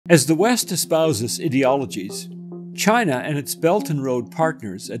As the West espouses ideologies, China and its Belt and Road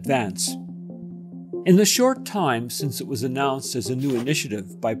partners advance. In the short time since it was announced as a new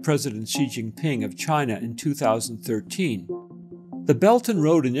initiative by President Xi Jinping of China in 2013, the Belt and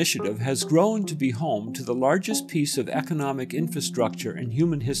Road Initiative has grown to be home to the largest piece of economic infrastructure in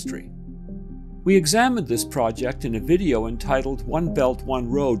human history. We examined this project in a video entitled One Belt, One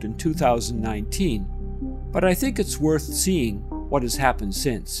Road in 2019, but I think it's worth seeing what has happened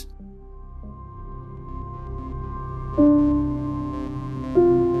since.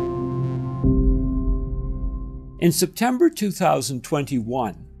 In September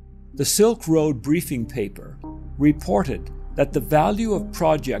 2021, the Silk Road briefing paper reported that the value of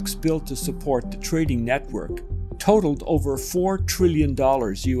projects built to support the trading network totaled over $4 trillion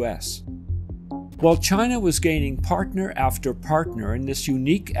US. While China was gaining partner after partner in this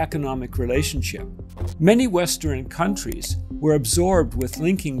unique economic relationship, many Western countries were absorbed with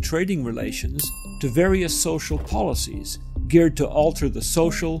linking trading relations to various social policies geared to alter the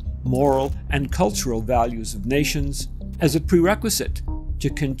social, moral, and cultural values of nations as a prerequisite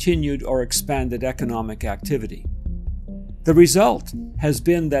to continued or expanded economic activity. The result has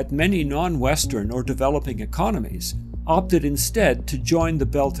been that many non-Western or developing economies opted instead to join the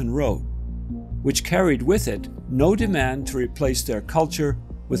Belt and Road, which carried with it no demand to replace their culture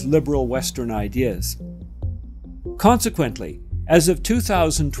with liberal Western ideas. Consequently, as of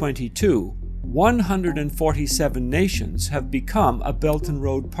 2022, 147 nations have become a Belt and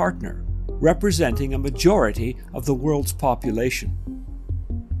Road partner, representing a majority of the world's population.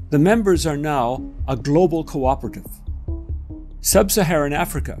 The members are now a global cooperative. Sub-Saharan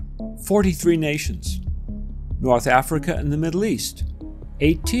Africa, 43 nations. North Africa and the Middle East,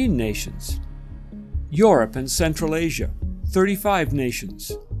 18 nations. Europe and Central Asia, 35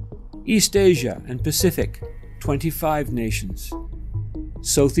 nations. East Asia and Pacific, 25 nations.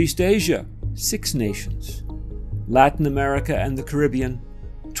 Southeast Asia, 6 nations. Latin America and the Caribbean,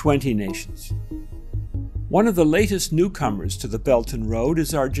 20 nations. One of the latest newcomers to the Belt and Road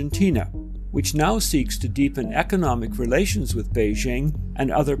is Argentina, which now seeks to deepen economic relations with Beijing and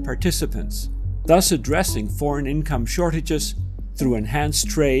other participants, thus addressing foreign income shortages through enhanced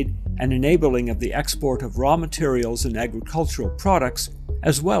trade and enabling of the export of raw materials and agricultural products,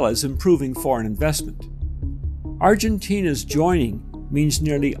 as well as improving foreign investment. Argentina's joining means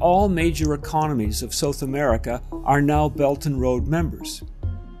nearly all major economies of South America are now Belt and Road members.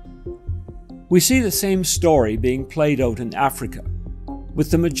 We see the same story being played out in Africa, with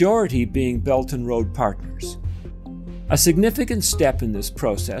the majority being Belt and Road partners. A significant step in this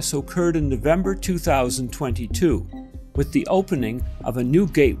process occurred in November 2022 with the opening of a new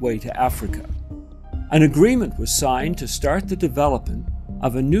gateway to Africa. An agreement was signed to start the development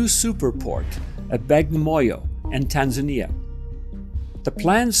of a new superport at Bagamoyo in Tanzania. The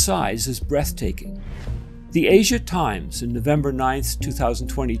planned size is breathtaking. The Asia Times in November 9,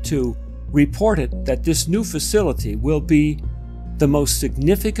 2022 reported that this new facility will be the most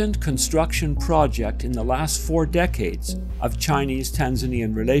significant construction project in the last 4 decades of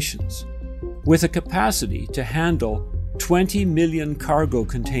Chinese-Tanzanian relations, with a capacity to handle 20 million cargo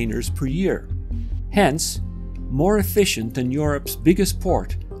containers per year, hence more efficient than Europe's biggest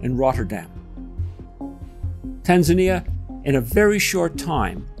port in Rotterdam. Tanzania, in a very short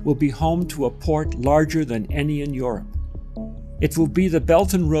time, will be home to a port larger than any in Europe. It will be the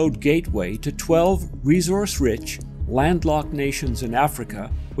Belt and Road gateway to 12 resource-rich, landlocked nations in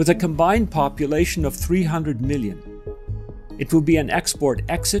Africa with a combined population of 300 million. It will be an export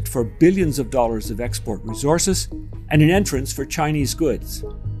exit for billions of dollars of export resources and an entrance for Chinese goods.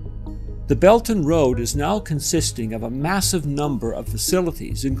 The Belt and Road is now consisting of a massive number of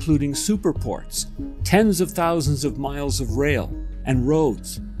facilities, including superports, tens of thousands of miles of rail and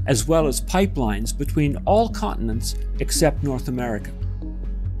roads, as well as pipelines between all continents except North America.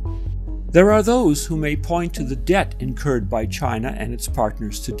 There are those who may point to the debt incurred by China and its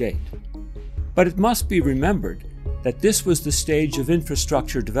partners to date. But it must be remembered that this was the stage of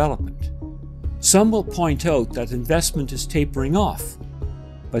infrastructure development. Some will point out that investment is tapering off,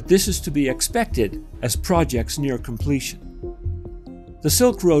 but this is to be expected as projects near completion. The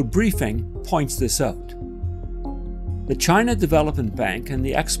Silk Road briefing points this out. The China Development Bank and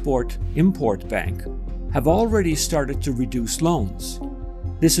the Export-Import Bank have already started to reduce loans.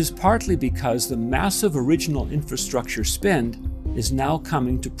 This is partly because the massive original infrastructure spend is now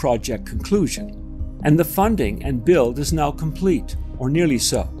coming to project conclusion, and the funding and build is now complete, or nearly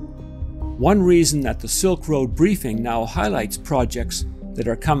so. One reason that the Silk Road briefing now highlights projects that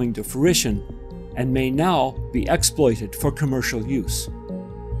are coming to fruition and may now be exploited for commercial use.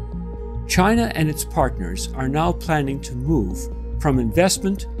 China and its partners are now planning to move from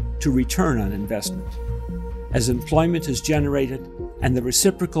investment to return on investment, as employment is generated and the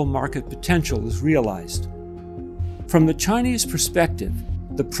reciprocal market potential is realized. From the Chinese perspective,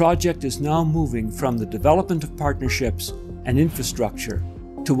 the project is now moving from the development of partnerships and infrastructure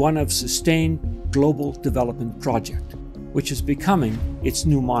to one of sustained global development project, which is becoming its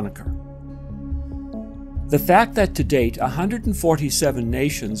new moniker. The fact that to date 147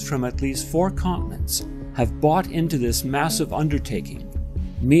 nations from at least 4 continents have bought into this massive undertaking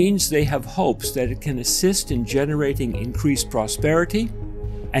means they have hopes that it can assist in generating increased prosperity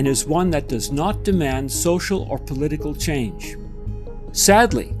and is one that does not demand social or political change.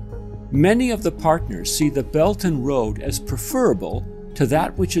 Sadly, many of the partners see the Belt and Road as preferable to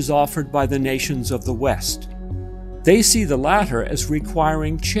that which is offered by the nations of the West. They see the latter as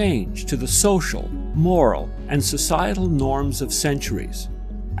requiring change to the social, moral, and societal norms of centuries,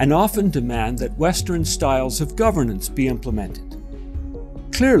 and often demand that Western styles of governance be implemented.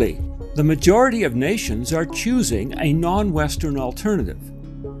 Clearly, the majority of nations are choosing a non-Western alternative,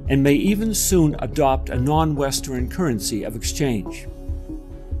 and may even soon adopt a non-Western currency of exchange.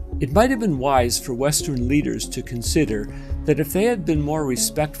 It might have been wise for Western leaders to consider that if they had been more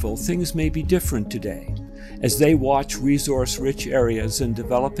respectful, things may be different today, as they watch resource-rich areas and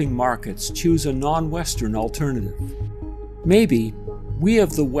developing markets choose a non-Western alternative. Maybe we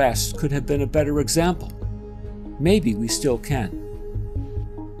of the West could have been a better example. Maybe we still can.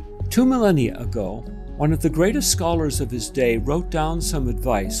 2 millennia ago, one of the greatest scholars of his day wrote down some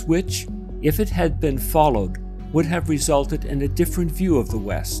advice which, if it had been followed, would have resulted in a different view of the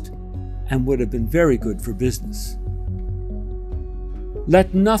West, and would have been very good for business.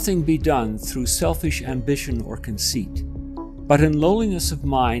 Let nothing be done through selfish ambition or conceit, but in lowliness of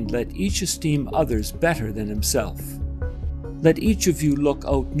mind let each esteem others better than himself. Let each of you look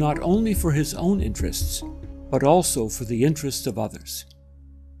out not only for his own interests, but also for the interests of others.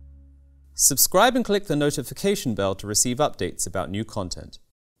 Subscribe and click the notification bell to receive updates about new content.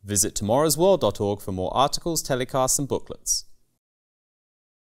 Visit tomorrowsworld.org for more articles, telecasts, and booklets.